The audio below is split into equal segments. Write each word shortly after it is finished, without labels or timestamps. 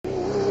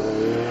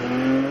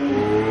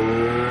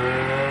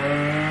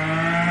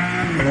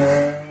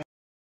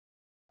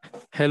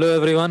Hello,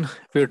 everyone.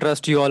 We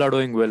trust you all are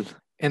doing well.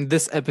 In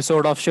this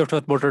episode of Shift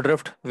with Motor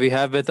Drift, we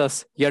have with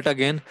us yet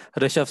again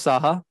Rishabh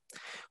Saha,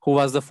 who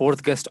was the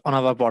fourth guest on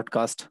our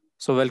podcast.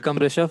 So, welcome,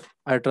 Rishabh.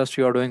 I trust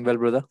you are doing well,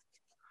 brother.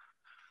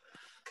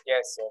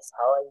 Yes, yes.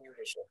 How are you,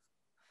 Rishabh?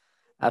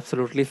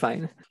 Absolutely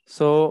fine.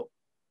 So,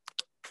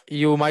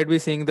 you might be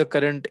seeing the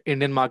current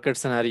Indian market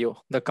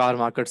scenario, the car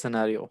market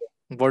scenario.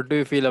 What do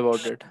you feel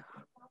about it?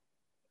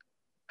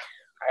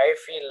 I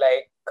feel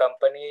like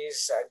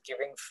companies are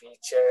giving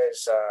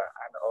features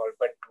and all,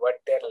 but what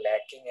they're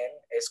lacking in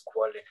is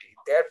quality.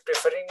 They're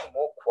preferring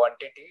more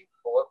quantity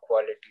over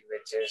quality,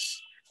 which is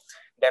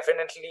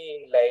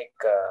definitely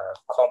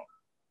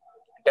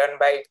done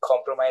by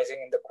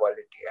compromising in the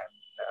quality. And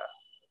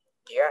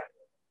yeah,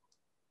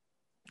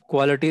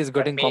 Quality is and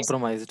getting base,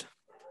 compromised,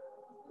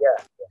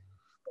 yeah,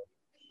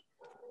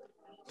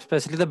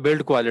 especially the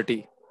build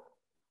quality.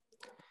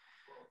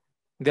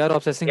 They are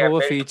obsessing yeah, over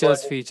build features,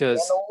 quality and features.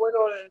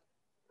 overall.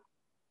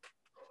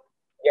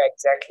 Yeah,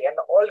 exactly. And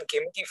all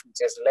gimmicky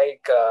features,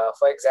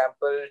 for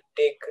example,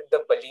 take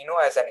the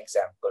Baleno as an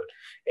example.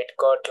 It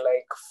got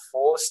like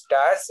 4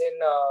 stars in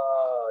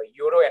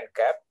Euro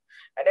NCAP,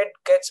 and it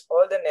gets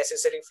all the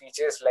necessary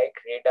features like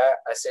radar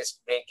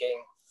assist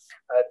braking.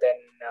 Then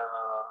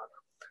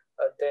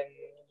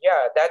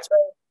yeah, that's why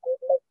it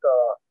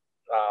got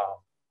like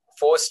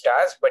 4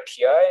 stars. But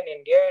here in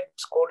India, it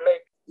scored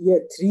like, yeah,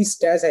 3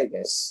 stars, I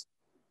guess.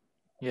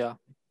 Yeah.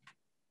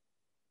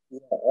 Yeah,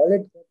 all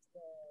it gets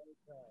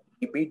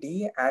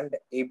EBD and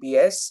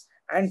ABS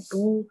and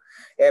two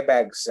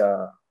airbags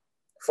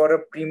for a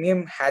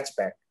premium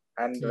hatchback,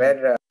 and Hmm.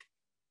 where it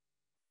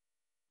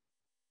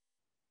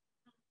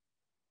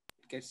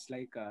gets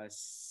like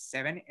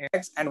 7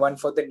 airbags and one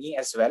for the knee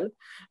as well,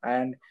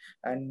 and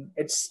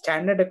it's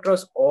standard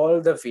across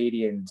all the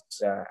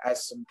variants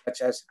as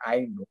much as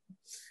I know.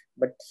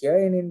 But here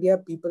in India,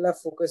 people are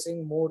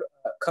focusing more.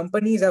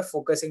 Companies are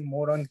focusing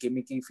more on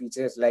gimmicky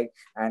features like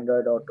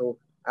Android Auto,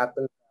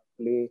 Apple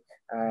Play,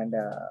 and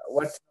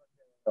what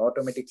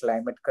automatic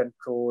climate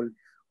control,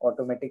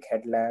 automatic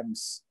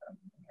headlamps.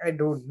 I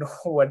don't know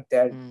what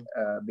they're Hmm.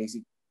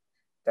 basically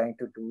trying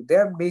to do.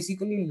 They're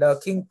basically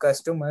lurking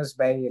customers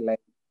by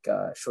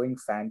showing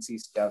fancy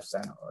stuffs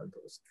and all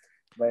those.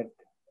 But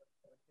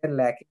what they're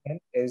lacking in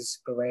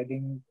is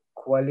providing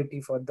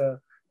quality for the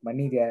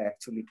money they are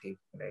actually taking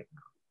right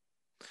now.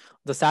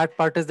 The sad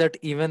part is that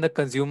even the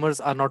consumers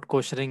are not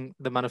questioning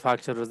the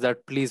manufacturers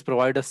that please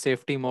provide us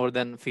safety more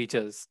than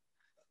features.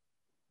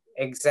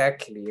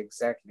 Exactly,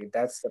 exactly.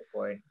 That's the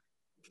point.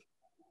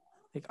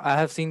 Like I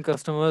have seen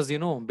customers,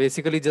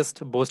 basically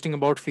just boasting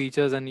about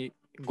features and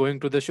going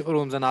to the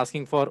showrooms and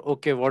asking for,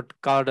 okay, what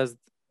car does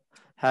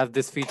have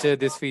this feature,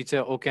 this feature?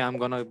 Okay, I'm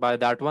gonna buy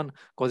that one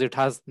because it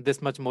has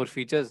this much more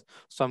features.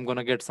 So I'm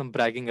gonna get some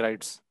bragging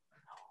rights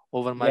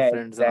over my Yeah,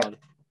 friends and all.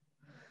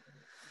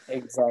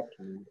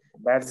 exactly,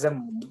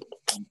 exactly.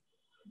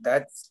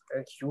 That's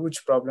a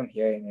huge problem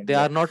here in They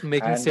are India, not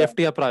making and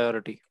safety a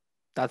priority.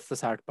 That's the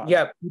sad part.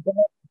 yeah, people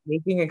are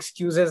making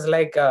excuses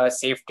like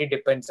safety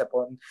depends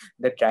upon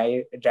the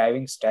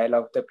driving style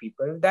of the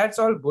people. That's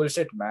all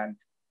bullshit, man.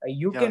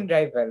 You Yeah. can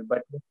drive well,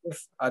 but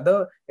if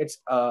it's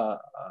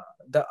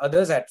the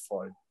others at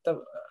fault.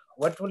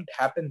 What would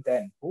happen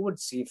then? Who would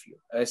save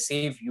you?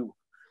 Save you,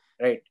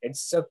 right?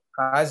 It's a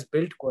car's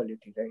built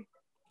quality, right?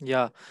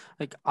 Yeah,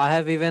 like I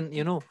have even,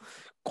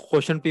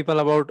 questioned people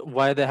about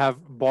why they have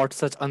bought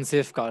such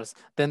unsafe cars.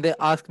 Then they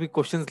ask me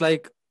questions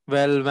like,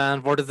 "Well,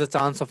 man, what is the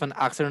chance of an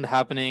accident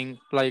happening?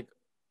 Like,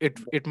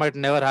 it might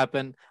never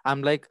happen."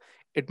 I'm like,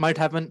 "It might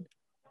happen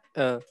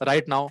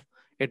right now.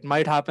 It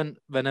might happen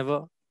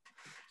whenever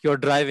you're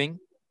driving.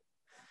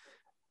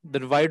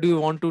 Then why do you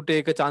want to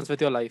take a chance with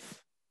your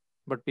life?"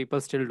 But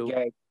people still do.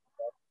 Yeah,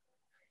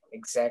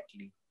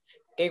 exactly.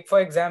 Take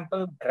for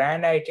example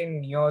Grand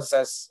i10 Neos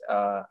as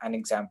an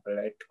example.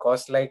 It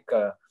costs like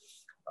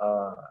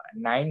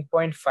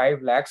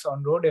 9.5 lakhs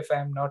on road, if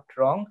I'm not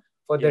wrong,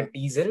 for the Yeah.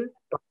 diesel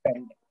top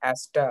end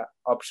Asta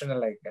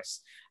optional, I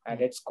guess, and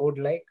Hmm. it scored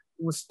like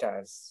 2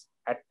 stars.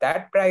 At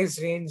that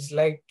price range,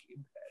 like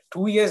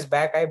 2 years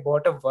back, I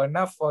bought a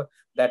Verna for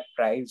that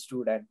price,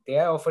 dude, and they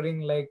are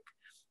offering like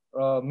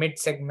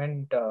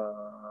mid-segment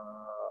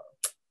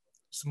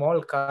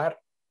small car,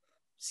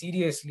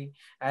 seriously,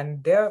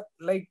 and they're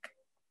like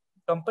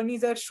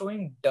companies are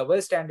showing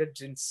double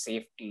standards in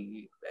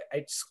safety.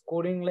 It's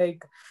scoring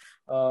like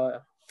uh,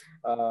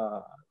 uh,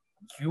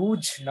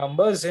 huge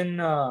numbers in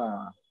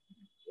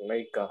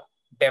like uh,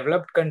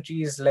 developed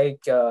countries like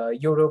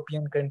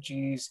European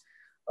countries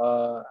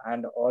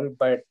and all,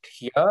 but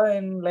here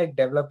in like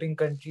developing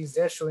countries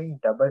they're showing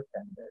double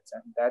standards,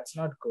 and that's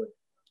not good.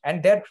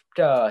 And they're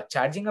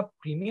charging a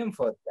premium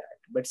for that,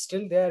 but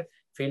still they're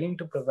failing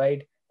to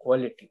provide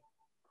quality.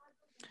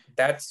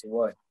 That's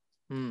what.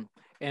 Hmm.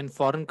 In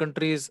foreign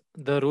countries,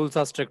 the rules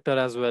are stricter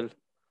as well.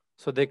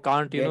 So they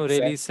can't, Yeah,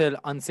 really exactly. sell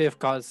unsafe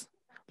cars.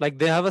 Like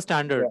they have a Yeah,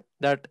 standard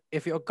that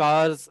if your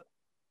cars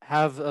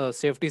have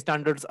safety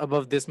standards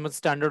above this much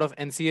standard of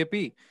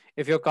NCAP,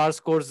 if your car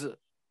scores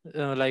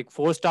like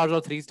 4 stars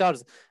or 3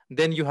 stars,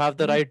 then you have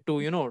the right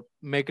to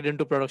make it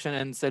into production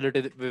and sell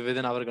it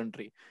within our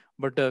country.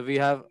 But we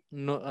have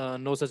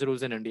no such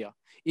rules in India.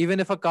 Even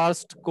if a car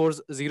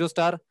scores 0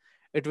 star,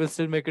 it will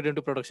still make it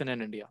into production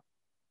in India.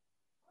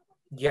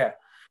 Yeah.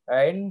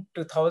 In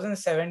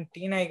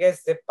 2017, I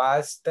guess they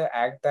passed the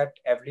act that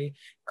every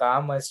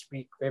car must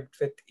be equipped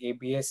with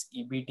ABS,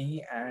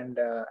 EBD, and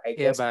I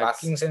guess Airbags.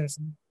 parking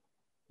sensor.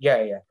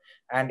 Yeah, yeah,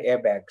 and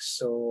airbags.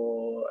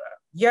 So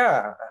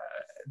yeah,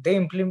 they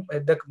implement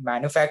the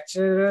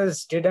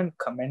manufacturers did a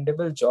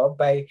commendable job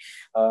by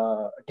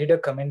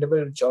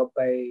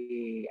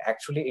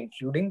actually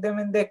including them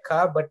in their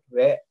car, but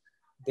where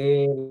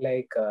they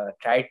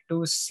tried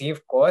to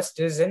save cost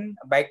is in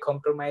by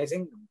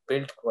compromising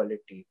build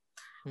quality.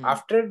 Hmm.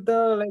 After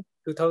the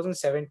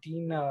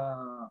 2017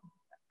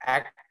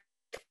 act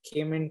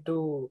came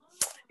into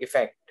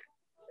effect,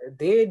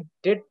 they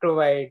did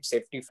provide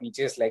safety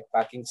features like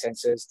parking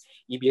sensors,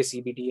 EBS,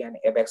 EBD, and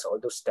airbags, all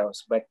those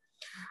stuffs. But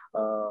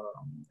uh,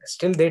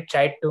 still, they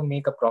tried to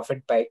make a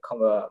profit by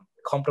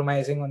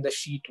compromising on the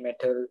sheet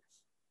metal,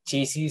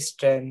 chassis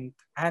strength,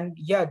 and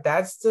yeah,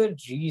 that's the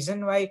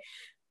reason why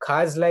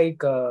cars like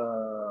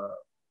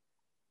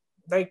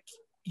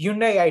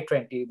Hyundai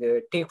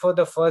i20, take for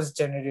the first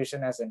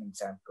generation as an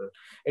example.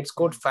 It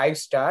scored Hmm. 5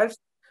 stars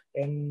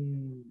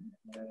in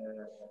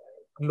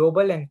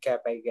global NCAP,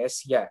 I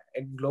guess. Yeah,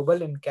 in global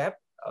NCAP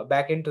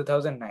back in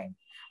 2009.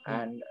 Hmm.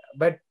 And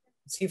but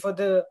see for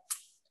the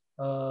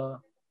uh,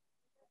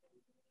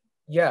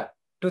 yeah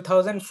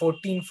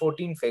 2014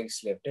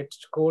 facelift, it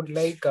scored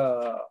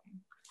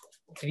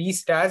 3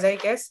 stars, I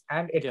guess,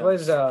 and it Yeah.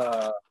 was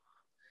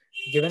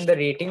given the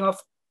rating of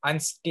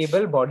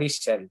unstable body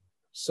shell.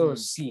 So Hmm.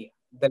 see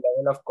the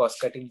level of cost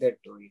cutting they're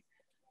doing.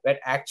 But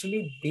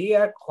actually, they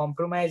are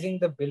compromising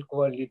the build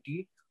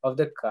quality of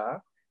the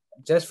car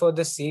just for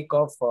the sake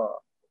of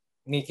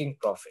making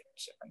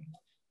profits.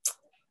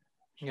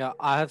 Yeah,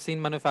 I have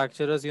seen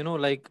manufacturers,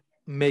 like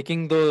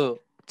making the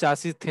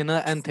chassis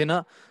thinner and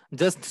thinner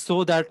just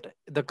so that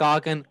the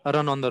car can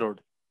run on the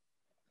road.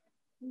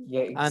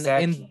 Yeah, And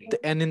exactly.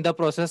 in the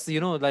process,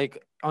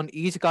 like on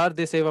each car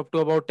they save up to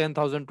about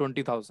 10,000,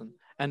 20,000.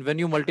 And when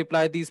you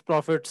multiply these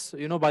profits,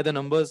 by the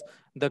numbers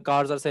the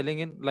cars are selling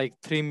in, like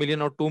 3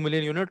 million or 2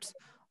 million units,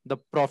 the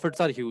profits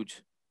are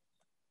huge.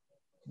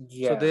 So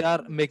Yeah, they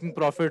are making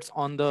profits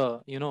on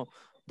the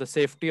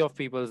safety of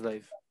people's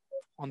life,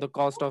 on the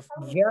cost of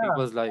yeah.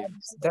 people's life.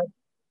 That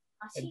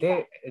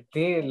they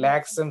they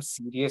lack some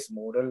serious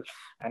moral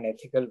and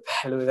ethical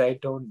values. I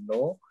don't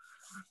know,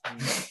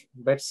 Hmm.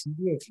 but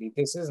seriously,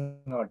 this is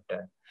not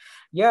done.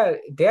 Yeah,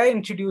 they are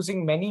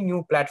introducing many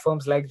new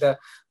platforms like the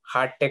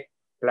Heart Tech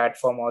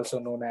platform, also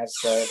known as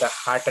the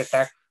Heart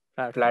Attack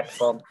Platform.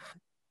 platform.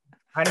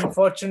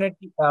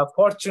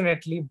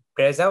 Fortunately,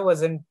 Brezza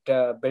wasn't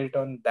built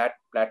on that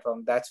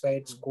platform. That's why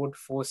it Hmm. scored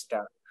 4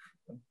 star.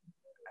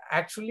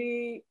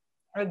 Actually,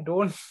 I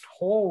don't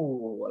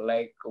know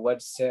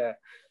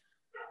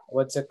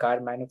what's a car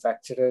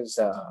manufacturer's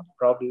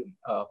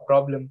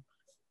problem,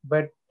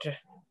 but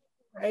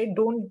I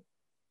don't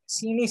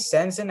see any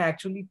sense in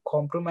actually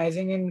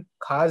compromising in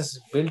cars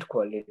build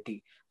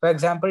quality. For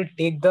example,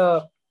 take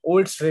the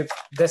old Swift,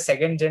 the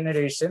second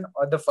generation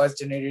or the first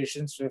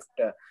generation Swift,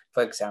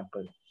 for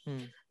example,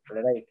 Hmm.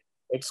 right?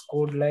 It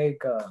scored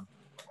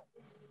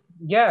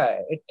yeah,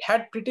 it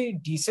had pretty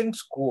decent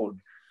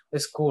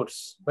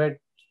scores, but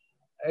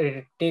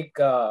take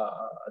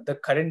the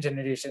current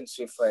generation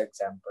Swift, for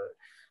example.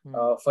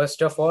 Hmm.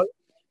 First of all,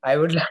 I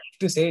would like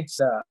to say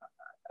uh,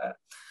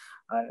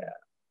 uh,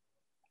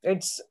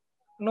 it's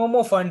no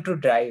more fun to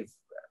drive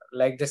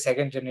like the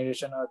second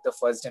generation or the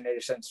first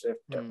generation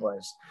Swift Hmm.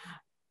 was.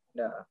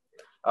 Uh,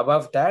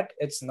 Above that,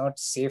 it's not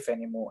safe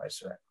anymore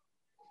as well.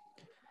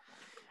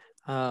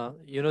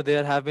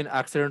 There have been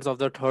accidents of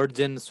the third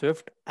gen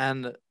Swift,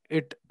 and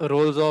it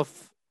rolls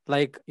off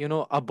like,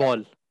 a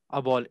ball.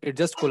 It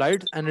just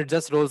collides and it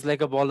just rolls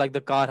like a ball, like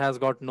the car has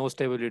got no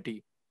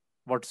stability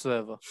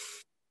whatsoever.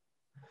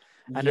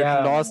 And it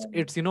Yeah, lost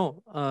man. its,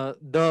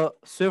 the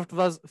Swift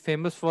was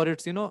famous for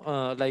its,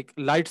 like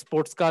light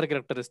sports car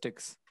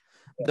characteristics.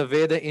 The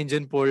way the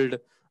engine pulled,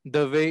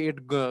 the way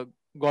it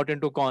got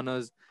into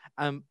corners,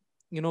 and,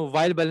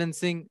 while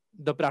balancing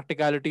the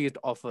practicality it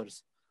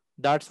offers.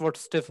 That's what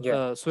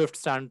Yeah, Swift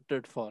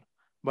standard for.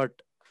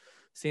 But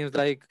seems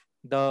like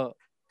the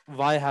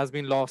why has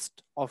been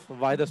lost of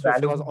why the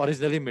Swift was value.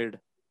 originally made.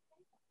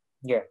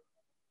 Yeah,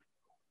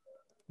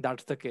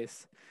 That's the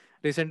case.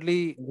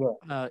 Recently,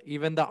 yeah.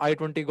 even the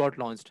i20 got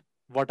launched.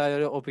 What are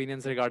your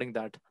opinions regarding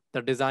that?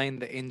 The design,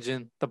 the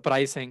engine, the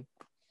pricing?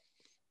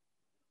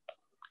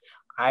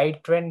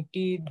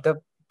 I20.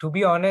 The To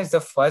be honest,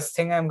 the first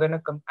thing I'm gonna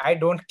come. I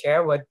don't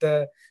care what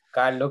the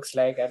car looks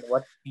like and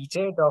what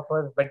feature it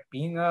offers, but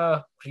being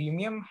a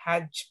premium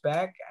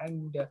hatchback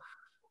and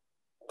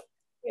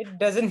it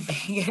doesn't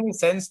make any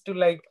sense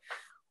to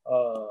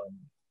uh,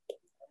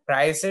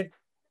 price it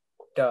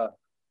uh,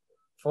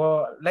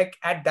 for like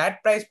at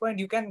that price point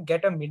you can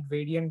get a mid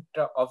variant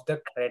of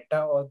the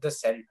Creta or the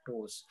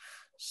Seltos.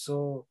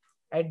 So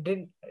I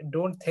didn't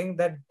don't think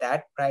that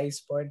that price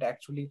point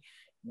actually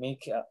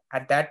make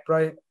at that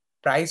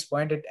price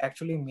point it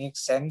actually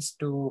makes sense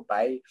to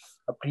buy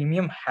a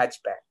premium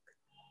hatchback.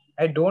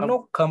 I don't Um,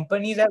 know.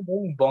 Companies are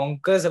going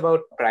bonkers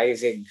about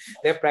pricing.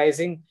 They're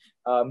pricing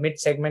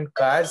mid-segment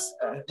cars,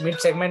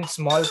 mid-segment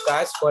small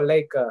cars for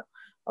like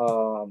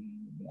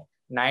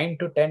 9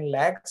 to 10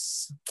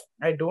 lakhs.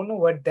 I don't know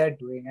what they're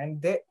doing,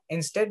 and they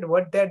instead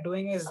what they're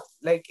doing is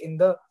like in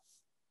the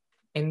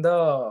in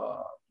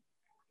the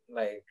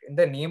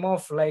name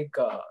of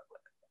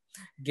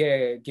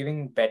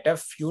giving better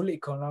fuel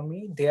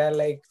economy, they are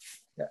like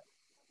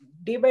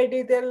day by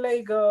day they're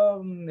like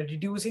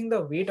reducing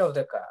the weight of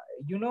the car.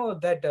 You know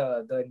that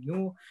the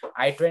new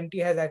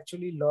i20 has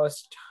actually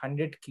lost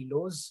 100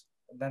 kilos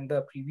than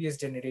the previous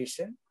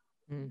generation,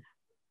 mm,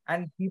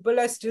 and people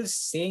are still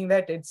saying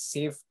that it's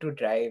safe to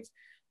drive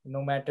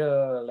no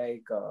matter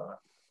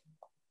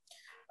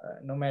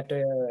no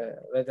matter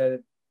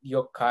whether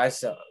your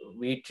car's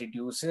weight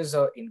reduces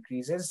or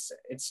increases,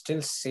 it's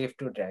still safe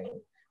to drive.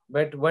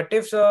 But what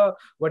if a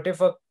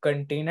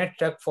container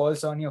truck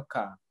falls on your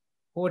car?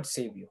 Who would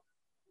save you?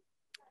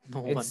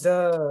 no It's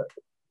one.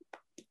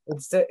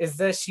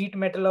 the sheet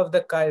metal of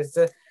the car. It's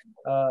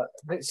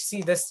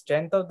see the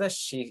strength of the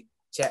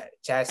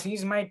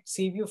chassis might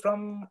save you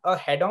from a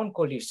head-on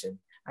collision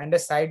and a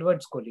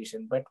sideways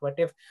collision. But what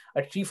if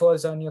a tree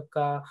falls on your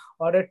car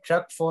or a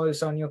truck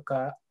falls on your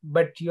car,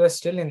 but you are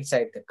still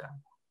inside the car?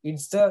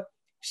 It's the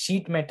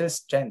sheet metal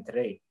strength,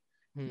 right?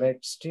 Mm,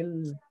 But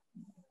still,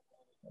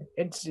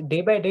 it's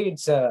day by day,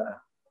 it's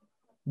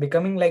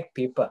becoming like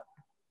paper.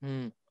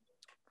 mm.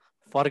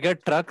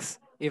 Forget trucks.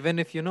 Even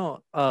if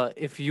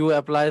if you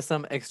apply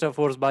some extra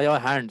force by your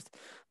hands,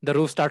 the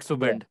roof starts to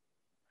Yeah, bend.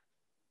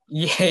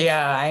 yeah,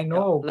 yeah. I Yeah,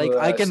 know. like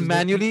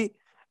Suzuki.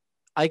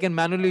 I can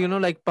manually,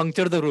 like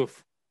puncture the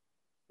roof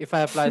if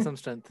I apply some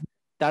strength.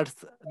 That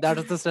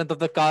is the strength of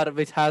the car,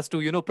 which has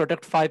to,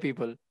 protect five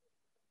people.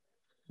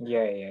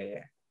 Yeah, yeah,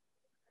 yeah.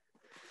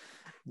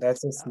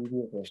 That's a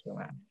serious issue,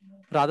 man.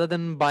 Rather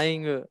than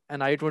buying an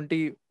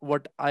i20,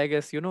 what I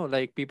guess,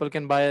 like people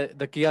can buy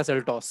the Kia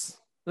Seltos.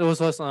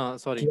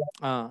 Sorry,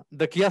 Kia,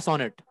 the Kia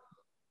Sonet.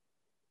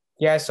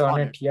 Kia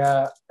Sonet. Sonet,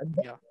 yeah.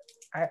 Yeah.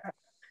 I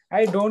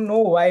I don't know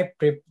why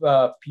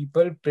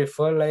people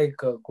prefer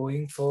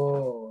going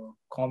for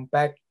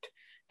compact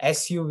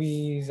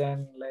SUVs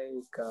and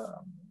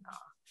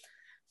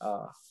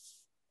uh,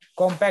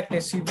 compact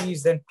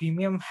SUVs than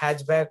premium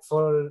hatchback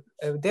for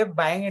they're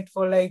buying it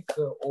for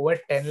over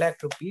 10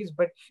 lakh rupees,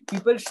 but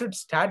people should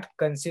start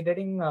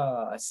considering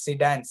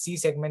sedans, C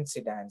segment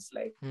sedans.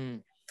 Like Hmm.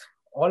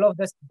 all of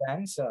the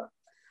sedans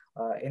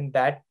in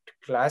that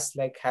class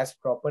like has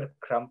proper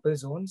crumple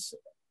zones,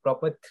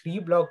 proper three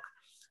block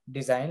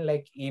design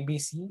like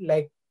ABC,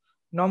 like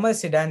normal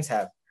sedans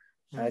have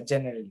Hmm.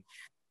 generally.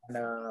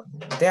 And,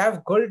 they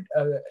have good,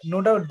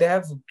 no doubt, they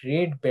have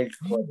great build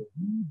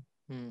quality,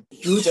 Hmm.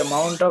 huge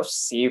amount of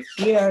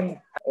safety, and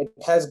it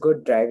has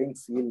good driving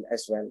feel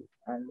as well.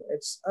 And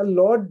it's a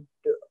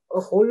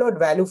whole lot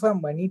value for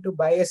money to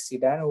buy a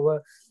sedan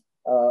over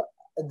uh,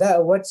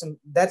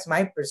 that's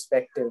my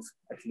perspective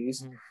at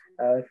least,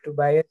 Hmm. to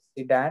buy a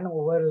sedan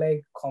over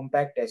like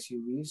compact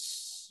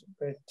SUVs,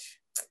 but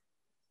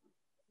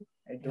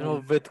I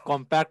don't. With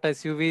compact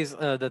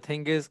SUVs, the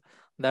thing is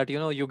that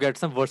you get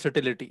some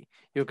versatility.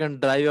 You can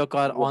drive your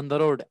car Yeah, on the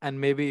road, and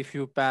maybe if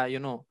you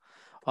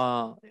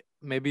uh,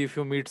 maybe if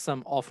you meet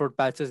some off-road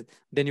patches,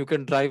 then you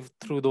can drive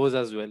through those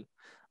as well.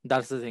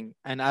 That's the thing.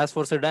 And as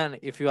for sedan,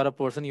 if you are a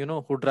person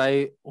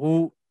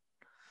who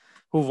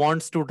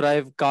wants to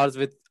drive cars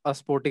with a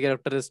sporty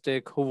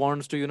characteristic, who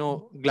wants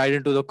to glide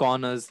into the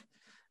corners,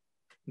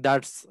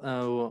 that's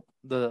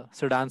the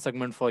sedan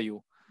segment for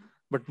you.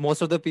 But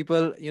most of the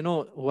people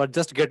who are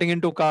just getting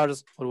into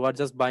cars or who are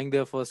just buying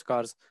their first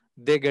cars,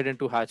 they get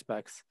into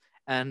hatchbacks.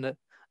 And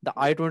the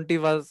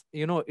i20 was,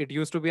 it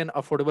used to be an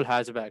affordable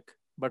hatchback,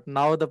 but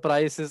now the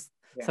price is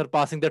yeah,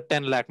 surpassing the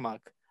 10 lakh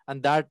mark,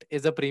 and that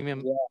is a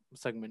premium yeah,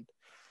 segment.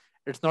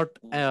 It's not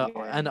yeah.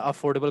 an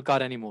affordable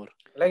car anymore.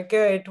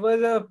 It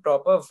was a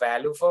proper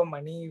value for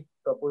money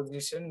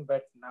proposition,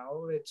 but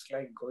now it's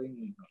like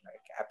going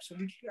like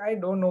absolutely. I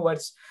don't know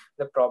what's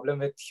the problem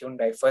with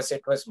Hyundai. First,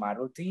 it was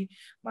Maruti.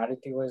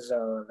 Maruti was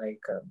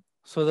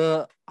So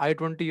the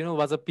i20,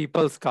 was a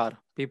people's car.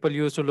 People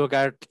used to look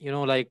at,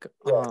 like,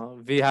 yeah,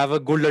 we have a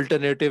good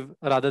alternative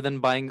rather than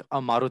buying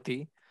a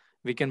Maruti.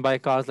 We can buy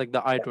cars like the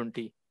yeah,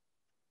 i20,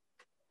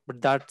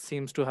 but that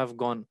seems to have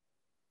gone.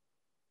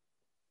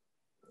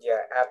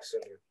 yeah,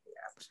 absolutely,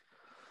 absolutely.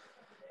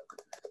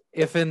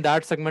 If in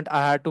that segment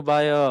I had to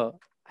buy a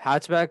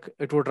hatchback,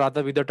 it would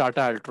rather be the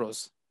Tata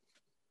Altroz.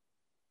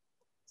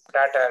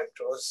 Tata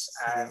Altroz,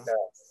 and Yeah.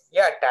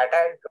 yeah, Tata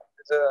Altroz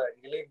is a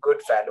really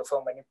good value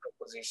for money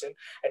proposition.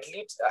 At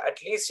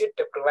least it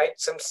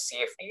provides some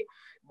safety,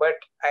 but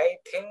I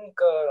think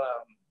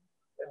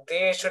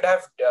they should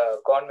have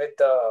gone with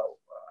the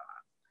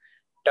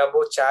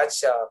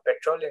turbocharged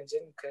petrol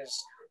engine,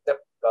 because the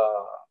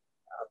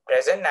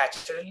present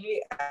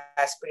naturally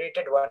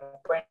aspirated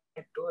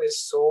 1.2 is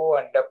so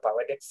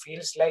underpowered. It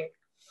feels like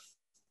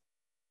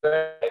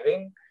were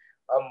driving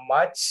a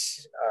much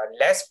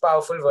less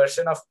powerful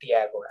version of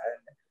Tiago,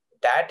 and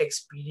that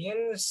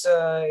experience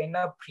in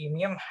a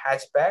premium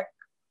hatchback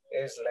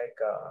is like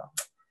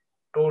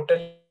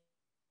totally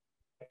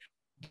amazing. Like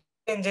diesel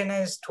engine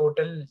is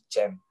total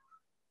gem.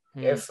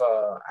 Hmm. If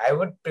I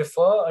would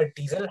prefer a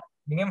diesel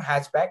premium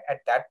hatchback at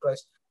that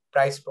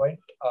price point,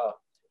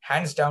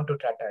 hands down to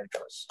Tata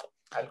Altroz.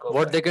 I'll go for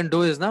What it. they can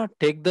do is now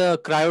take the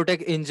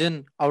Cryotech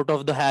engine out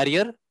of the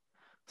Harrier,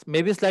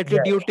 maybe slightly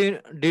Yeah,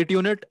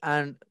 detune it,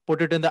 and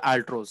put it in the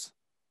Altros.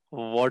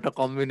 What a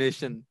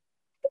combination!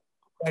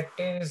 that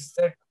is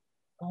the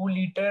 2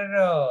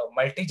 liter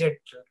multi-jet,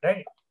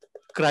 right?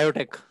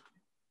 Cryotech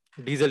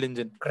diesel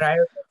engine.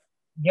 Cryo.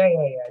 Yeah,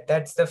 yeah, yeah.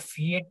 That's the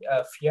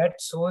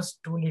Fiat Source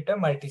 2 liter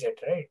multi-jet,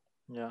 right?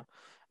 Yeah,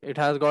 it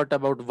has got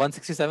about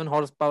 167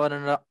 horsepower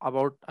and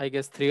about, I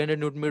guess, 300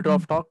 newton meter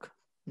of torque.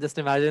 Just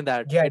imagine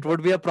that. Yeah, It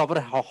would be a proper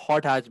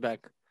hot hatchback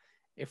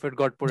if it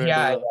got put into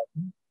yeah, the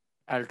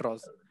yeah.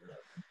 Altros,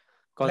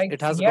 because Like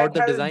it has got Fiat the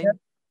has done, design.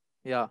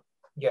 Yeah.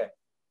 yeah,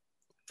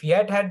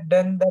 Fiat had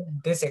done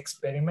this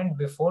experiment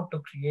before to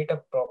create a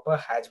proper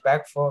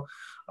hatchback for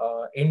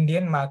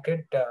Indian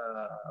market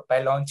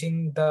by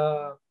launching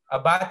the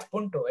Abarth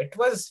Punto. It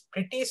was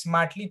pretty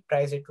smartly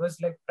priced. It was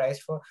like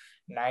priced for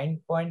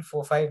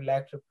 9.45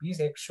 lakh rupees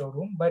ex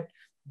showroom, but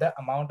the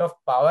amount of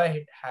power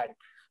it had,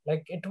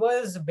 like it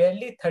was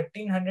barely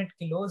 1300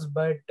 kilos,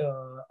 but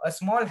a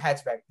small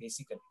hatchback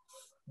basically.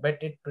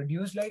 But it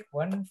produced like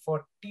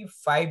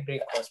 145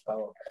 brake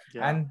horsepower,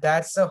 Yeah. and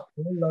that's a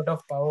whole lot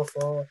of power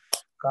for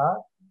car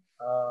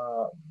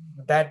uh,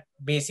 that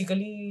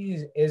basically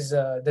is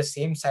the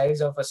same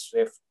size of a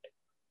Swift.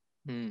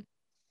 Hmm.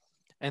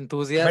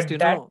 Enthusiast, But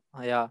that,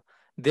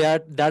 yeah,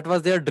 that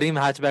was their dream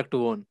hatchback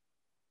to own.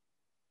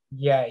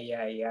 yeah,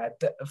 yeah, yeah.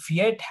 The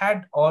Fiat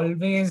had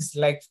always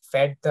like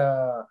fed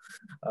the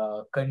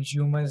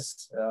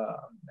consumers'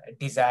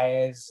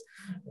 desires.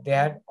 They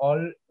had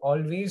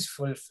always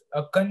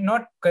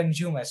not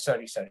consumers.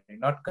 Sorry,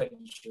 not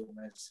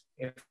consumers.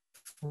 If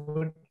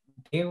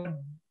they would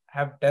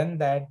have done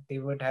that, they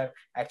would have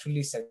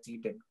actually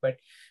succeeded. But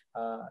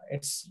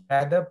it's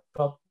rather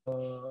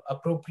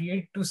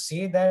appropriate to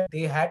say that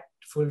they had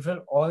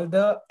fulfilled all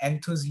the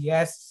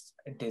enthusiasts'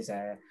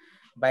 desire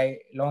by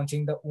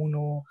launching the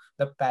Uno,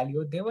 the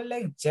Palio. They were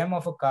like gem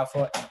of a car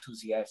for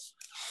enthusiasts.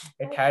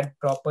 It had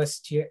proper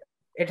steer.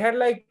 It had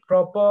like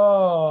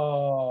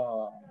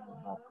proper.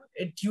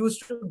 It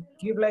used to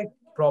give like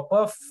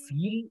proper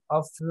feel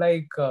of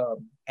like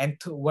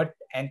what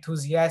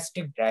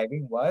enthusiastic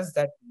driving was.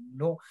 That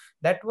no,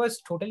 that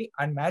was totally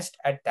unmatched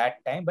at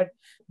that time. But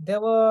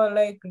there were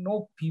like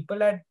no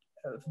people at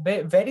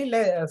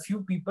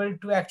few people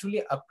to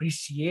actually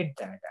appreciate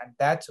that, and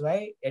that's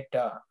why it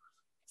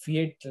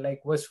Fiat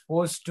like was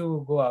forced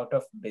to go out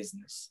of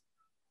business.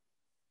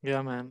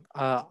 Yeah, man.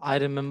 I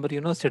remember,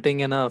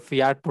 sitting in a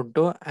Fiat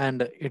Punto,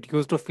 and it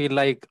used to feel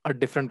like a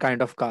different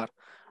kind of car,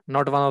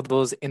 not one of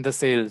those in the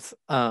sales.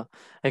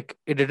 Like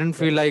it didn't Yeah.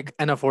 feel like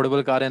an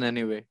affordable car in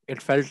any way.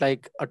 It felt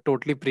like a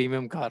totally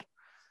premium car.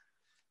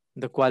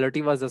 The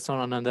quality was just on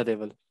another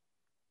level.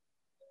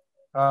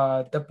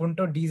 The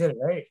Punto diesel,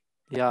 right?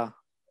 Yeah,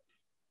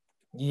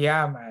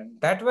 Yeah, man.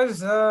 That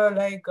was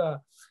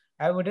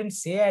I wouldn't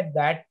say at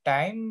that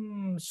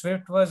time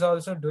Swift was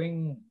also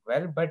doing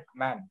well, but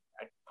man,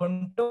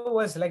 Punto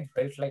was like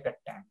built like a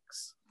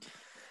tanks.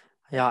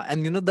 yeah,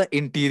 and the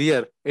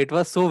interior, it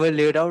was so well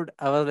laid out.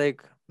 I was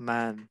like,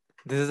 man,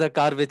 this is a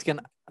car which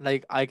can,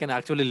 like, I can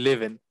actually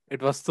live in.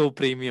 It was so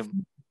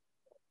premium.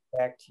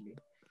 Exactly.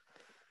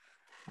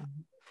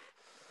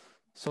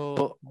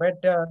 So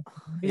But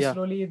yeah.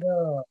 slowly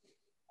the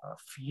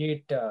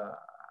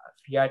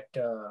Fiat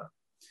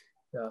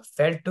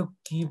failed to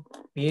keep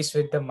pace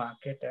with the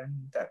market,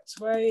 and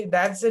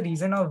that's the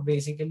reason of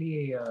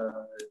basically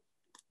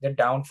the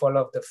downfall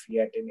of the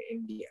Fiat in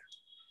India.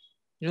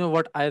 You know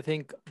what I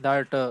think,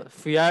 that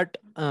Fiat,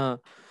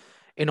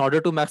 in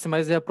order to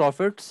maximize their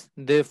profits,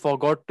 they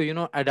forgot to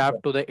Yeah,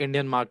 adapt to the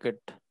Indian market,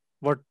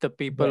 what the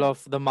people yeah.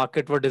 of the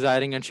market were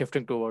desiring and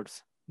shifting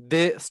towards.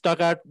 They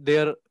stuck at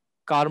their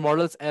car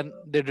models, and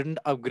they didn't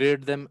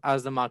upgrade them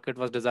as the market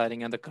was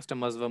desiring and the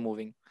customers were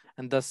moving,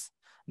 and thus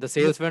the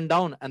sales went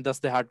down, and thus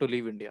they had to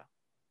leave India.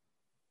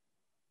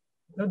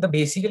 No, the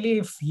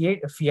basically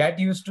Fiat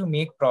used to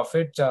make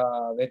profits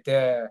with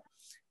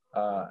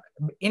uh,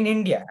 in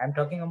India. I'm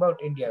talking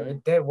about India Hmm.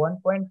 with their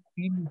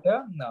 1.3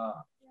 liter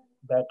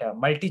that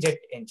multi-jet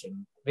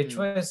engine, which Hmm.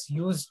 was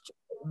used,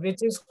 which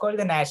is called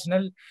the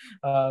national,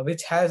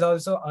 which has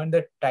also earned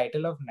the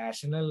title of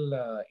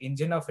national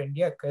engine of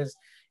India because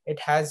it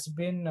has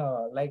been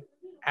like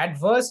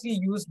adversely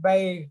used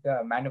by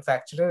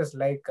manufacturers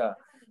like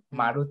Hmm.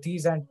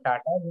 Maruti's and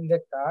Tata's in the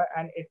car,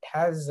 and it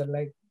has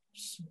like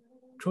s-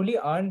 truly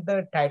earned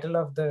the title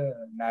of the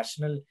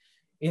national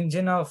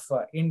engine of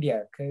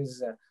India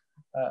because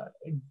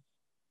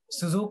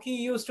Suzuki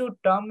used to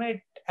term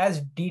it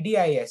as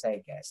DDIS,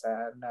 I guess.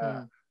 And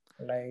Hmm.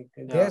 Like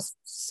Yeah. they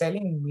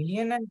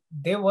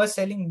were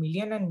selling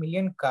million and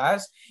million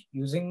cars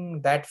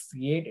using that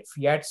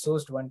Fiat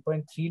sourced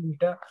 1.3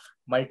 liter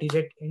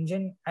multi-jet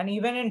engine, and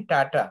even in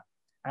Tata.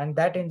 And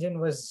that engine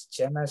was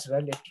gem as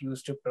well. It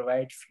used to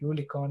provide fuel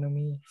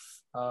economy.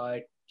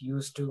 It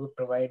used to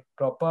provide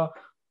proper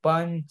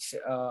punch,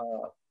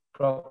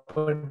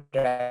 proper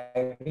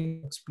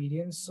driving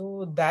experience.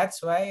 So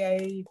that's why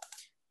I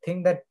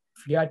think that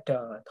Fiat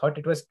thought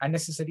it was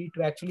unnecessary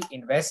to actually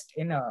invest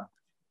in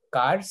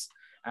cars,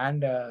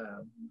 and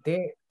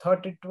they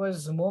thought it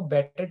was more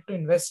better to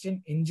invest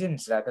in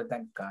engines rather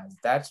than cars.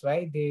 That's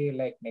why they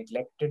like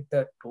neglected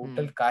the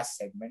total Hmm. car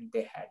segment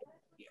they had.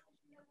 Yeah.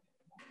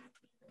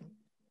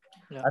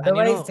 Yeah. And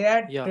Otherwise, they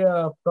had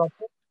yeah.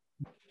 proper.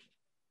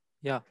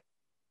 Yeah.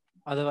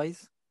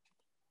 Otherwise,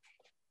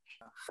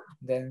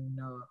 Then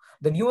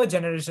the newer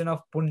generation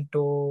of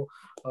Punto,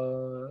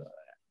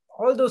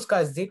 all those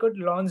cars, they could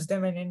launch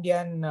them in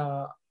India and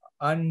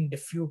earn a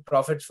few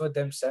profits for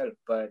themselves,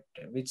 but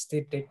which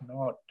they did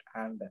not.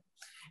 And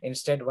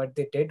instead, what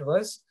they did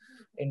was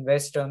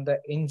invest on the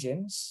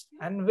engines,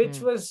 and hmm.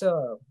 which was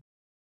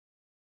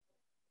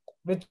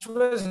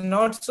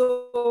not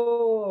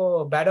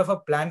so bad of a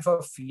plan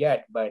for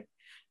Fiat. But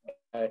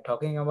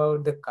talking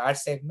about the car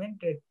segment,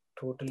 it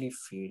totally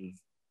failed.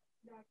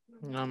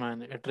 No,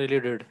 man, it really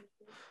did.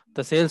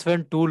 The sales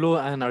went too low,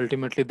 and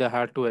ultimately they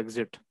had to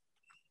exit.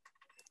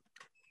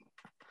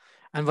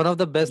 And one of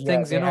the best Yeah,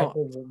 things, they had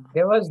to.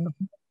 There was no.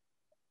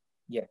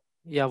 Yeah,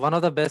 yeah, one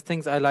of the best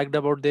things I liked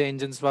about the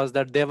engines was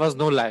that there was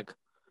no lag.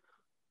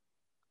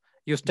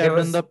 You there stepped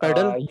on was. the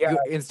pedal, Yeah,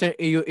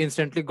 you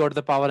instantly got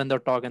the power and the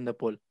torque and the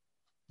pull.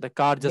 The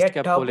car just yeah.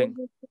 kept pulling.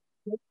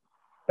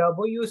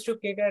 Turbo used to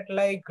kick at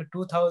like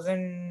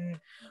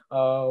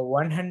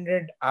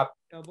 2100 up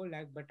turbo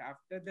lag, but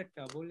after the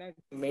turbo lag,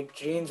 mid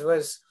range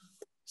was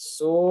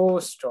so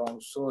strong,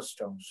 so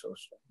strong, so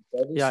strong,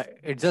 very Yeah, strong.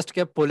 it just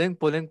kept pulling,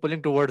 pulling,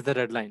 pulling towards the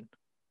red line.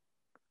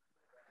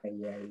 Yeah,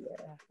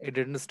 yeah. It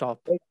didn't stop.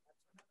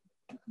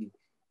 Exactly.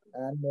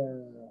 And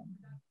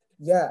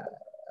yeah,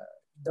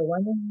 the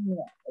one in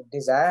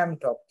Desire I'm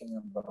talking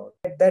about,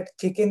 that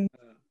kick in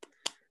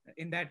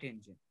that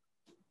engine,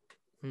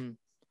 Hmm.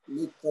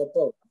 like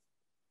proper.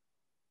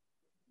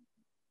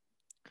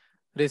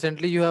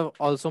 Recently, you have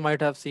also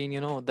might have seen,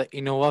 the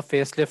Innova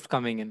facelift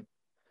coming in.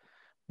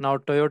 Now,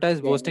 Toyota is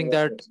Yeah, boasting Innova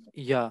that, Force.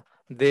 yeah,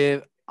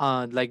 they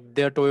like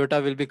their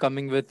Toyota will be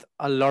coming with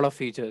a lot of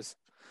features.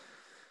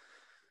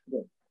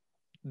 Yeah,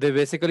 They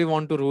basically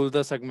want to rule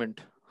the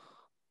segment,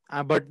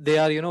 but they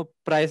are,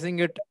 pricing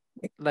it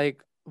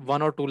like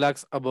 1 or 2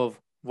 lakhs above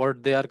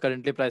what they are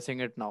currently pricing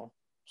it now.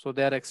 So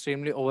they are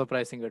extremely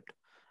overpricing it,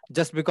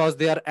 just because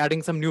they are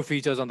adding some new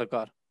features on the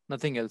car,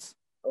 nothing else.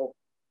 oh,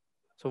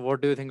 So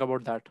what do you think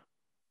about that?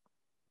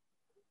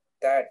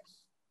 that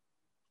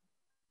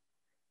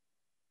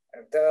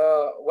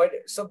the what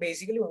so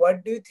basically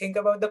what do you think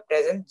about the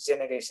present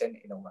generation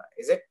Innova?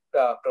 Is it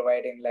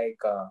providing like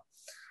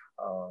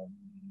um,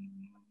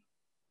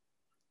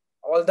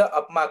 all the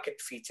upmarket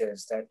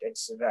features that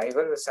its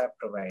rivals are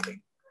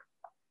providing?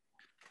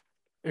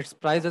 It's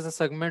priced as a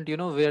segment,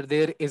 where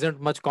there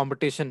isn't much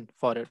competition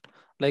for it.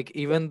 Like Yeah,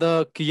 even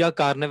the Kia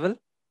Carnival,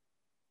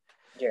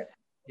 yeah,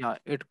 yeah,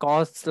 it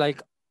costs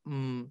like,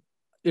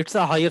 it's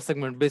a higher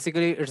segment.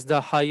 Basically, it's the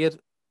higher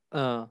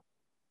uh,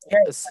 yeah,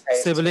 it's the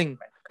highest sibling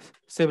segment.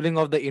 sibling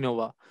of the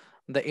Innova.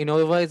 The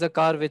Innova is a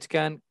car which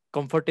can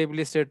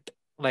comfortably sit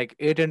like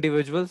 8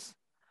 individuals,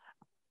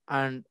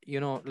 and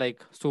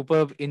like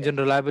superb Yeah, engine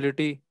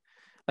reliability.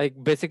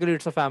 Like basically,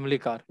 it's a family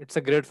car. It's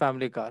a great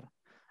family car,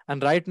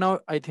 and right now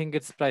I think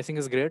its pricing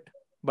is great.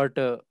 But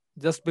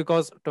just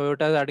because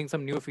Toyota is adding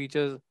some new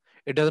features,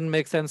 it doesn't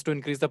make sense to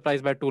increase the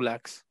price by 2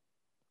 lakhs.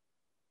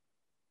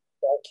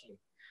 exactly.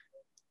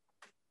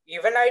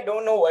 Even I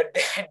don't know what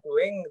they're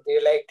doing. They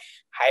like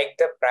hike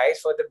the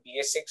price for the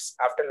BS6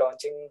 after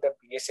launching the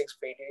BS6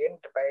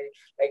 variant by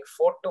like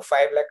 4 to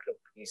 5 lakh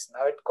rupees.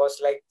 Now it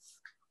costs like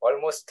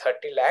almost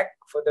 30 lakh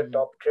for the Mhm.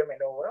 top trim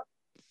Innova.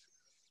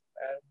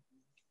 And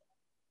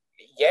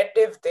yet,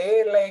 if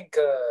they like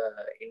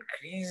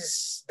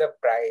increase the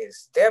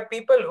price, there are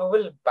people who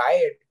will buy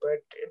it,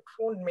 but it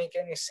won't make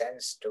any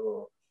sense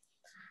to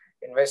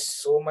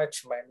invest so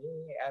much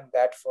money and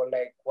that for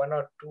like one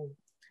or two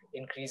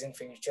increase in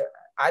feature.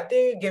 Are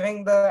they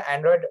giving the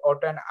Android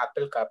Auto and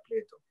Apple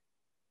CarPlay though?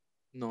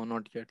 No,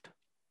 not yet.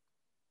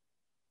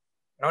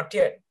 Not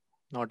yet.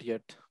 Not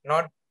yet.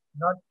 Not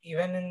not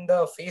even in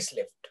the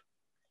facelift,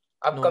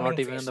 No, not upcoming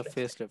even in the facelift.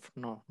 facelift.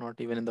 No, not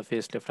even in the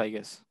facelift, I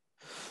guess.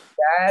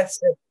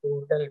 That's a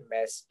total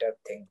messed up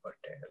thing for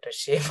Toyota.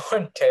 Shame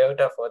on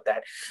Toyota for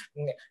that.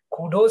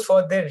 Kudos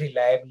for their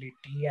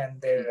reliability and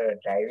Hmm. their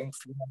driving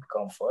feel and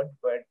comfort.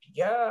 But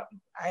yeah,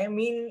 I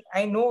mean,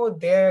 I know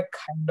they're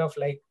kind of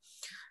like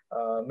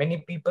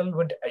many people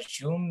would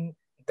assume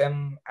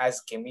them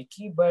as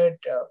gimmicky, but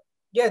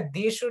yeah,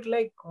 they should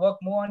like work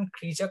more on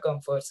creature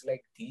comforts,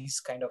 like these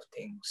kind of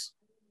things.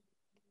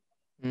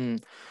 Hmm.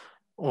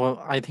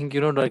 Well, I think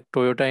like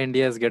Toyota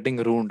India is getting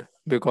ruined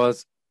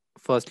because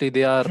firstly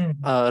they are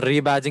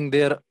rebadging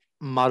their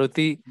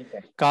Maruti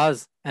Yeah.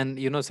 cars and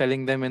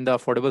selling them in the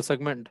affordable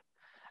segment,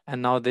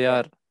 and now they Yeah.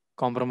 are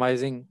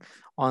compromising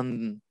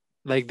on,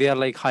 like, they are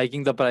like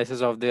hiking the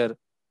prices of their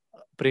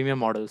premium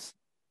models.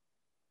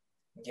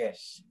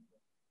 Yes.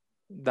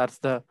 That's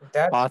the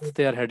That's path what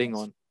they are it heading is.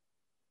 on.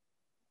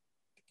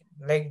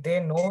 Like they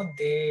know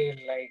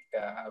they like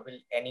will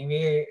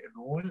anyway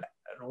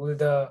rule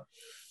the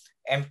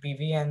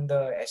MPV and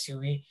the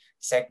SUV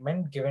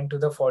segment given to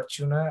the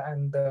Fortuner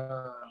and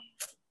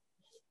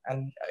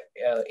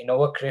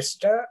Innova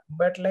Krista,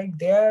 but like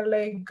they are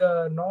like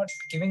not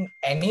giving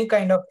any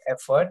kind of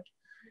effort.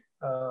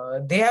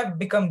 They have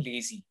become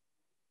lazy.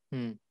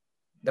 Hmm.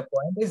 The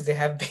point is they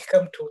have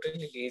become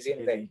totally lazy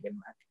in the Easy. Indian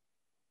market.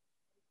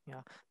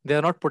 Yeah, they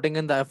are not putting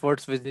in the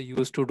efforts which they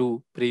used to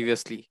do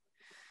previously.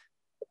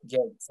 Yeah,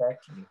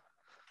 exactly.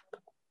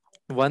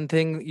 One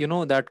thing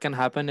that can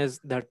happen is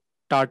that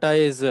Tata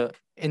is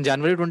in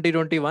January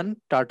 2021,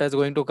 Tata is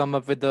going to come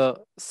up with the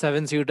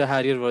seven-seater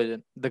Harrier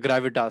version, the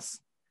Gravitas.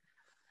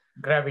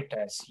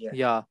 Gravitas, yeah.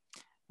 Yeah,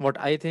 what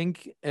I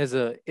think is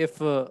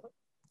if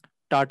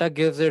Tata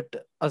gives it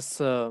us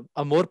a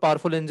more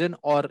powerful engine,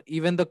 or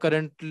even the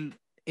current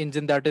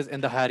engine that is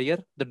in the Harrier,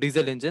 the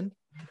diesel engine,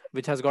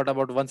 which has got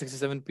about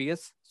 167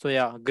 PS. So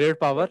yeah, great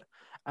Yeah. power,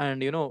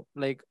 and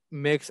like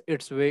makes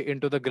its way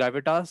into the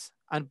Gravitas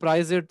and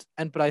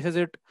prices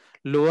it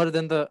lower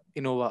than the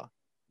Innova,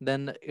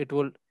 then it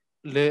will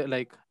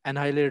like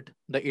annihilate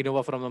the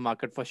Innova from the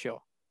market for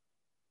sure.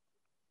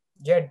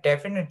 Yeah,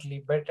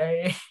 definitely. But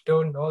I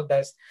don't know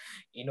that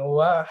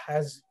Innova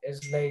has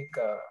is like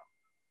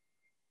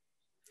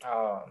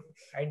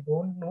I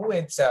don't know.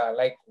 It's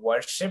like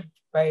worshipped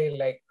by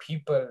like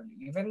people,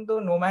 even though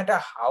no matter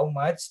how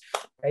much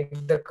like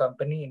the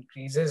company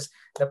increases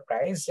the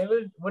price, they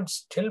would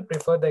still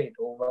prefer the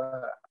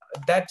Innova.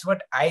 That's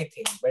what I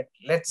think. But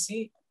let's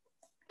see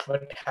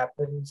what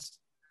happens.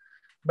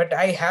 But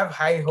I have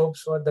high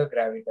hopes for the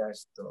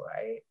Gravitas, though.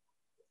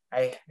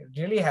 I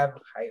really have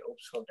high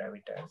hopes for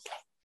Gravitas.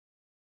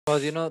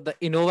 Because the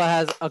Innova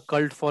has a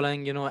cult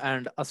following,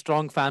 and a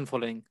strong fan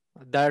following.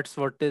 That's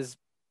what is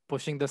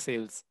pushing the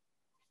sales.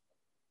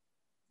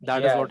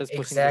 That is Yeah, what is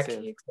pushing the sales.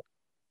 exactly.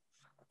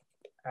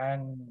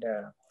 And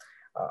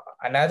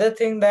another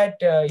thing that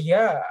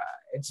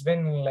it's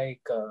been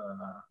like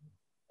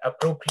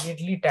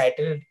appropriately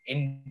titled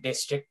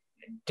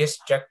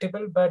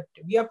indestructible, but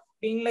we are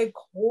paying like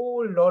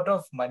whole lot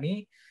of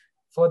money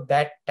for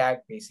that tag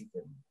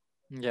basically,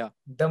 Yeah.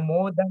 the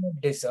more than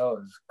it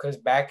deserves. Because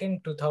back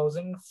in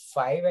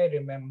 2005, I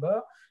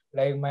remember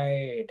like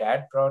my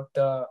dad bought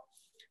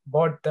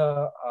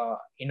the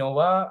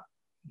Innova.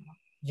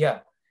 Yeah,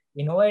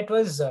 Innova. It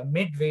was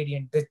mid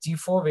variant, the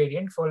G4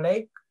 variant for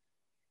like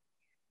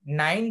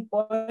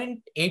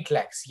 9.8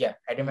 lakhs. Yeah,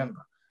 I Hmm.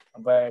 remember.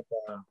 But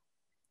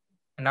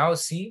now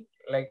see,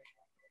 like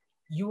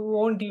you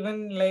won't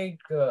even like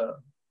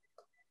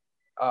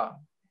uh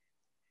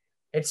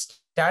it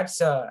starts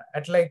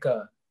at like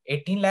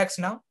 18 lakhs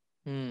now.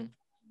 Hmm.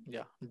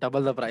 Yeah.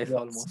 Double the price Yes,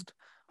 almost.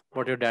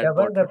 What your dad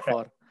double bought the it price.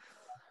 for.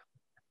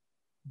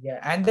 Yeah,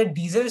 and the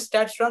diesel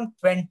starts from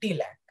 20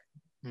 lakh.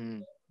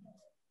 Hmm.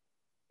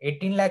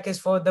 18 lakh is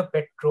for the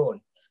petrol,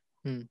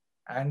 Hmm.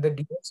 and the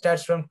diesel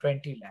starts from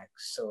 20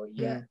 lakhs. So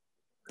yeah, Hmm.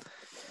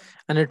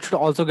 And it should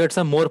also get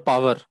some more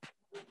power.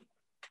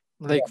 yeah,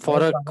 Like more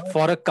power.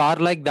 for a car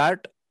like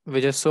that,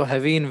 which is so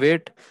heavy in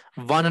weight,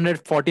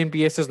 114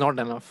 PS is not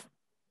enough.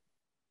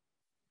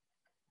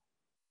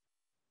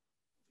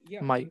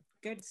 Yeah, My it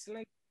gets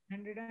like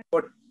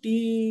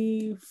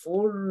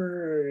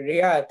 144.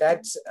 Yeah,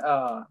 that's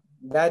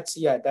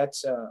yeah,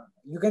 that's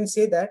you can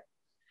say that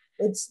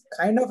it's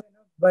kind of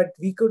enough, but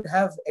we could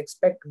have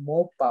expect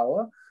more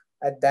power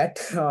at that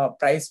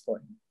price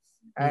point.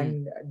 hmm.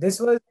 And this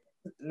was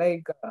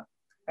like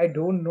I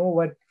don't know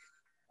what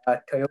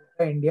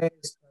Toyota India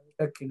is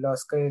Toyota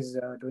Kirloskar is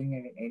doing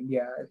in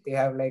India. They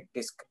have like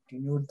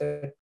discontinued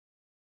the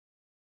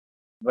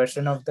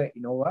version of the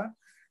Innova,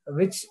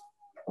 which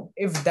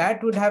if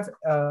that would have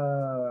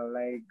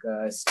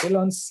still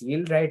on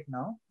sale right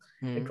now,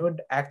 it Hmm.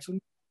 would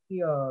actually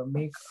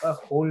make a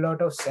whole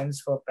lot of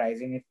sense for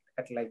pricing it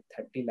at like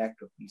 30 lakh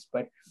rupees.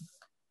 But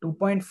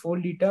 2.4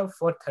 liter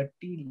for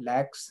 30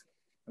 lakhs,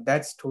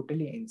 that's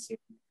totally insane.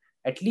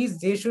 At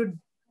least they should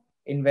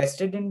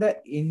invested in the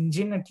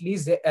engine. At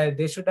least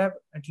they should have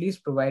at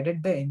least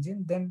provided the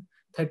engine. Then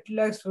 30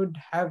 lakhs would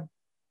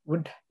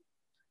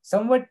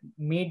somewhat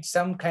made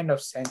some kind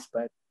of sense.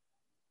 But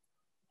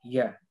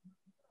yeah,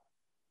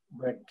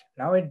 but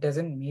now it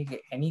doesn't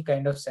make any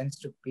kind of sense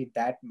to pay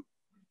that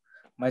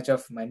much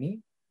of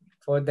money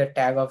for the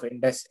tag of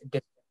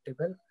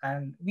indestructible,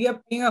 and we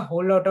are paying a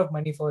whole lot of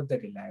money for the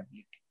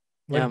reliability.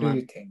 Yeah, What do you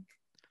man. think?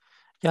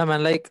 Yeah,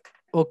 man. Like,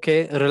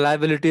 okay,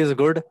 reliability is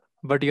good,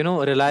 but Yeah,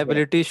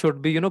 reliability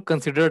should be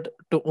considered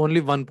to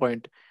only one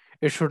point.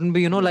 It shouldn't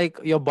be yeah, like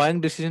your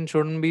buying decision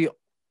shouldn't be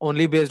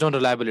only based on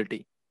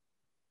reliability.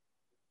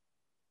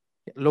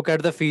 Look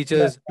at the yeah,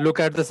 features,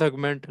 look at the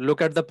segment, look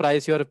at the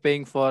price you're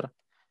paying for,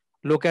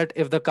 look at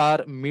if the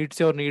car meets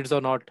your needs or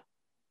not.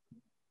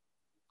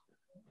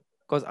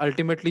 because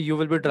ultimately you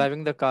will be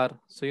driving the car.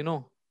 So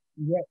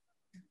Yeah,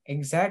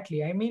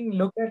 exactly. I mean,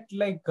 look at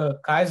like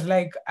cars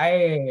like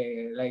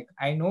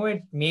I know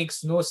it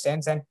makes no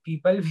sense, and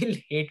people will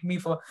hate me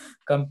for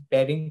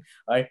comparing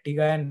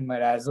Ertiga and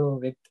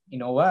Marazzo with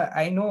Innova.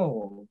 I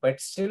know,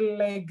 but still,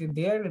 like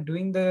they are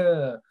doing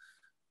the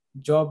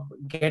job,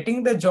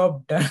 getting the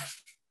job done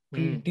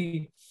hmm,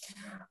 pretty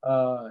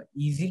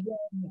easily.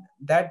 And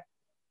that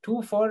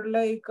too for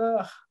like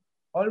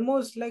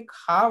almost like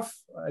half,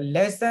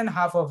 less than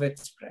half of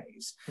its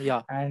price.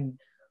 yeah, And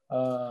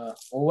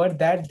over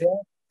that,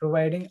 they're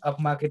providing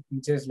upmarket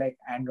features like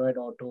Android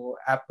Auto,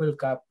 Apple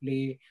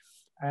CarPlay,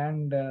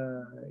 and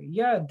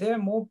yeah, they're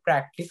more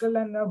practical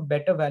and a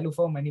better value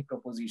for money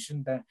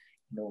proposition than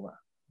Nova,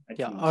 at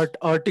yeah. least.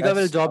 Ertiga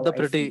will That's job how the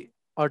I feel. pretty.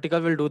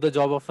 Ertiga will do the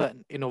job of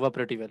an Innova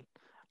pretty well.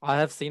 I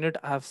have seen it.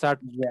 I have sat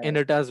Yeah, in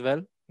it as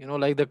well.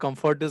 Like the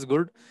comfort is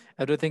good,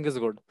 everything is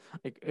good.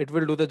 Like it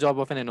will do the job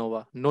of an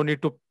Innova. No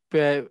need to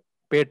pay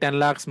 10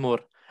 lakhs more.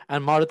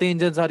 And Maruti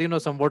engines are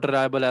somewhat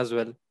reliable as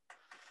well.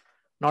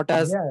 Not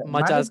as yeah,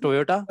 much as Maruti.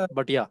 Toyota, uh,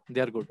 but yeah,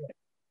 they are good.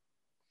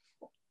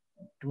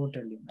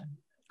 Totally, man.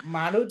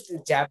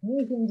 Maruti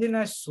Japanese engine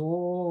are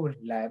so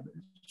reliable,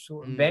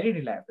 so Mm, very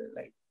reliable,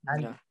 like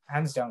yeah.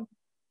 hands down.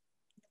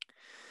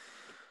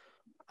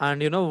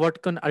 And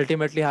what can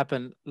ultimately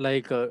happen,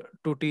 like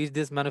to teach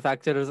these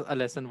manufacturers a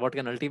lesson, what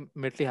can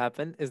ultimately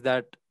happen is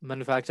that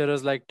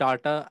manufacturers like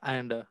Tata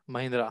and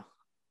Mahindra,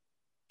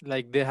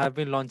 like they have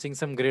been launching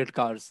some great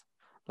cars.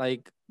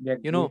 Like, Yeah,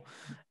 you great. know,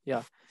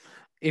 yeah,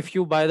 if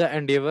you buy the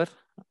Endeavor,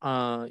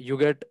 you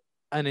get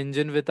an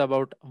engine with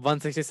about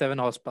 167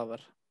 horsepower.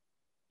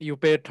 You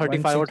pay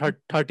 35 or 160.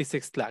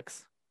 36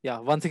 lakhs. Yeah,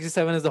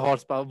 167 is the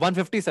horsepower.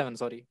 157,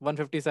 sorry,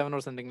 157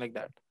 or something like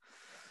that.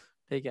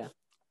 Take care.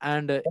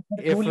 And Two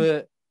if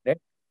liter, right?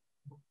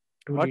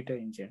 Two what? liter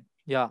engine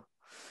Yeah,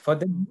 for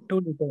the 2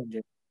 liter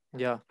engine.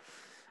 yeah,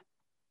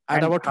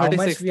 at And about how much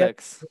 36 we are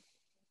lakhs.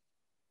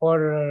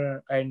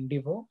 for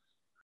Indivo?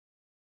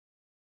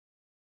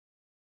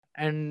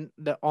 And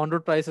the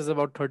on-road price is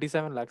about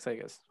 37 lakhs, I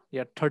guess.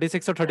 Yeah,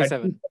 36 or 30,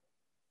 37.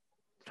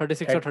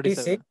 36 or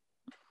 36, 37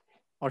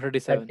 or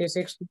 37.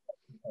 36 to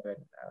 37.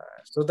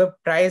 So the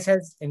price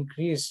has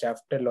increased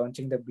after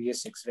launching the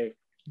BS6, right?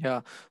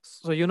 Yeah.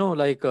 So,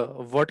 like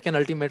what can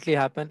ultimately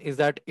happen is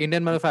that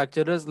Indian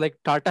manufacturers like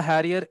Tata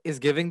Harrier is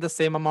giving the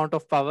same amount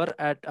of power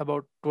at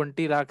about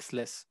 20 lakhs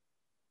less.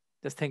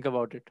 Just think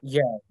about it.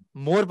 Yeah,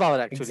 More power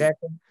actually.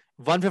 exactly.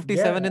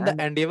 Yeah, 157 in the and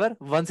Endeavor,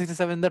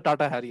 167 in the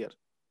Tata Harrier.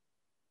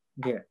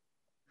 yeah,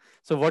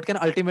 So what can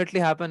ultimately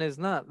happen is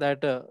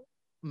that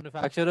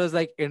manufacturers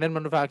like Indian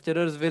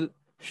manufacturers will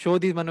show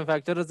these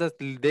manufacturers that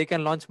they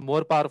can launch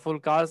more powerful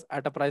cars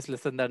at a price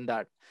less than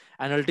that,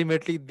 and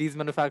ultimately these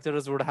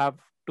manufacturers would have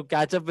to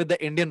catch up with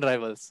the Indian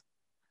rivals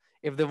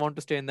if they want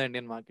to stay in the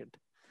Indian market.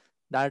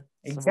 That's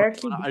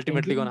what's exactly. The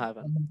ultimately gonna Indian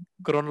happen.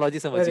 Chronology were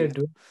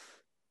समझिए.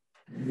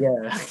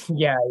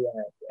 yeah,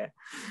 yeah.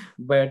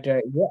 But yeah,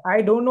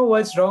 I don't know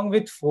what's wrong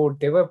with Ford.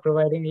 They were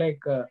providing like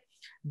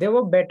they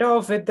were better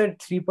off with the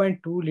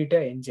 3.2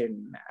 liter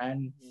engine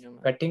and Yeah,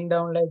 man. cutting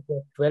down like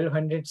the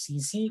 1200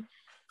 cc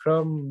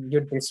from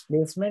your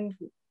displacement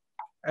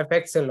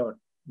affects a lot.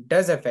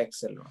 Does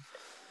affects a lot.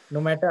 No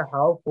matter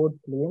how Ford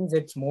claims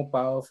it's more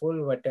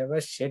powerful,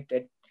 whatever shit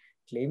it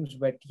claims,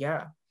 but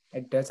yeah,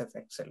 it does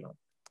affects a lot.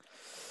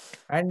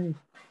 And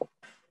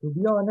to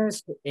be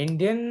honest,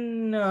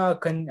 Indian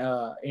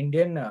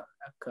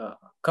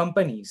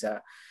companies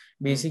are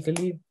Hmm.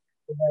 basically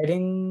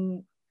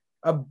providing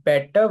a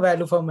better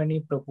value for money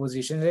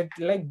proposition. It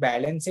like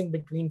balancing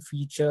between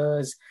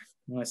features,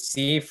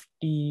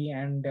 safety,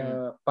 and Hmm.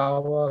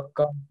 power,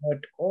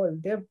 comfort. All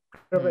they're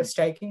Hmm.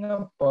 striking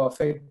a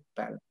perfect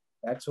balance.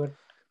 That's what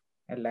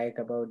I like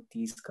about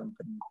these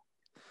companies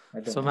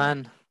at the So moment.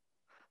 man,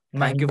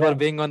 thank you Mahindra, for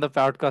being on the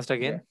podcast yeah,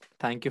 again.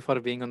 Thank you for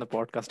being on the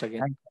podcast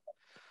again. thanks,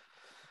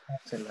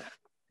 thanks a lot.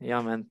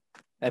 Yeah, man.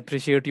 I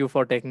appreciate you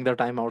for taking the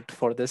time out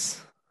for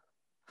this.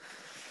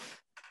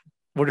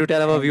 Would you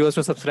tell our Thank viewers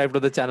to you. subscribe to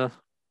the channel?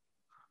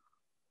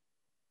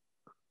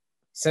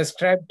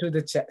 Subscribe to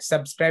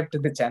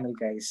the channel,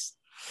 guys.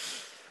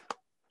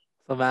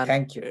 So, man,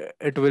 Thank you,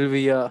 it will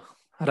be a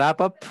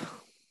wrap up.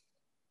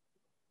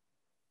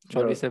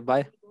 Shall we bro. say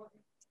bye?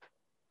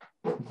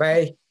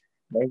 Bye.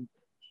 Bye.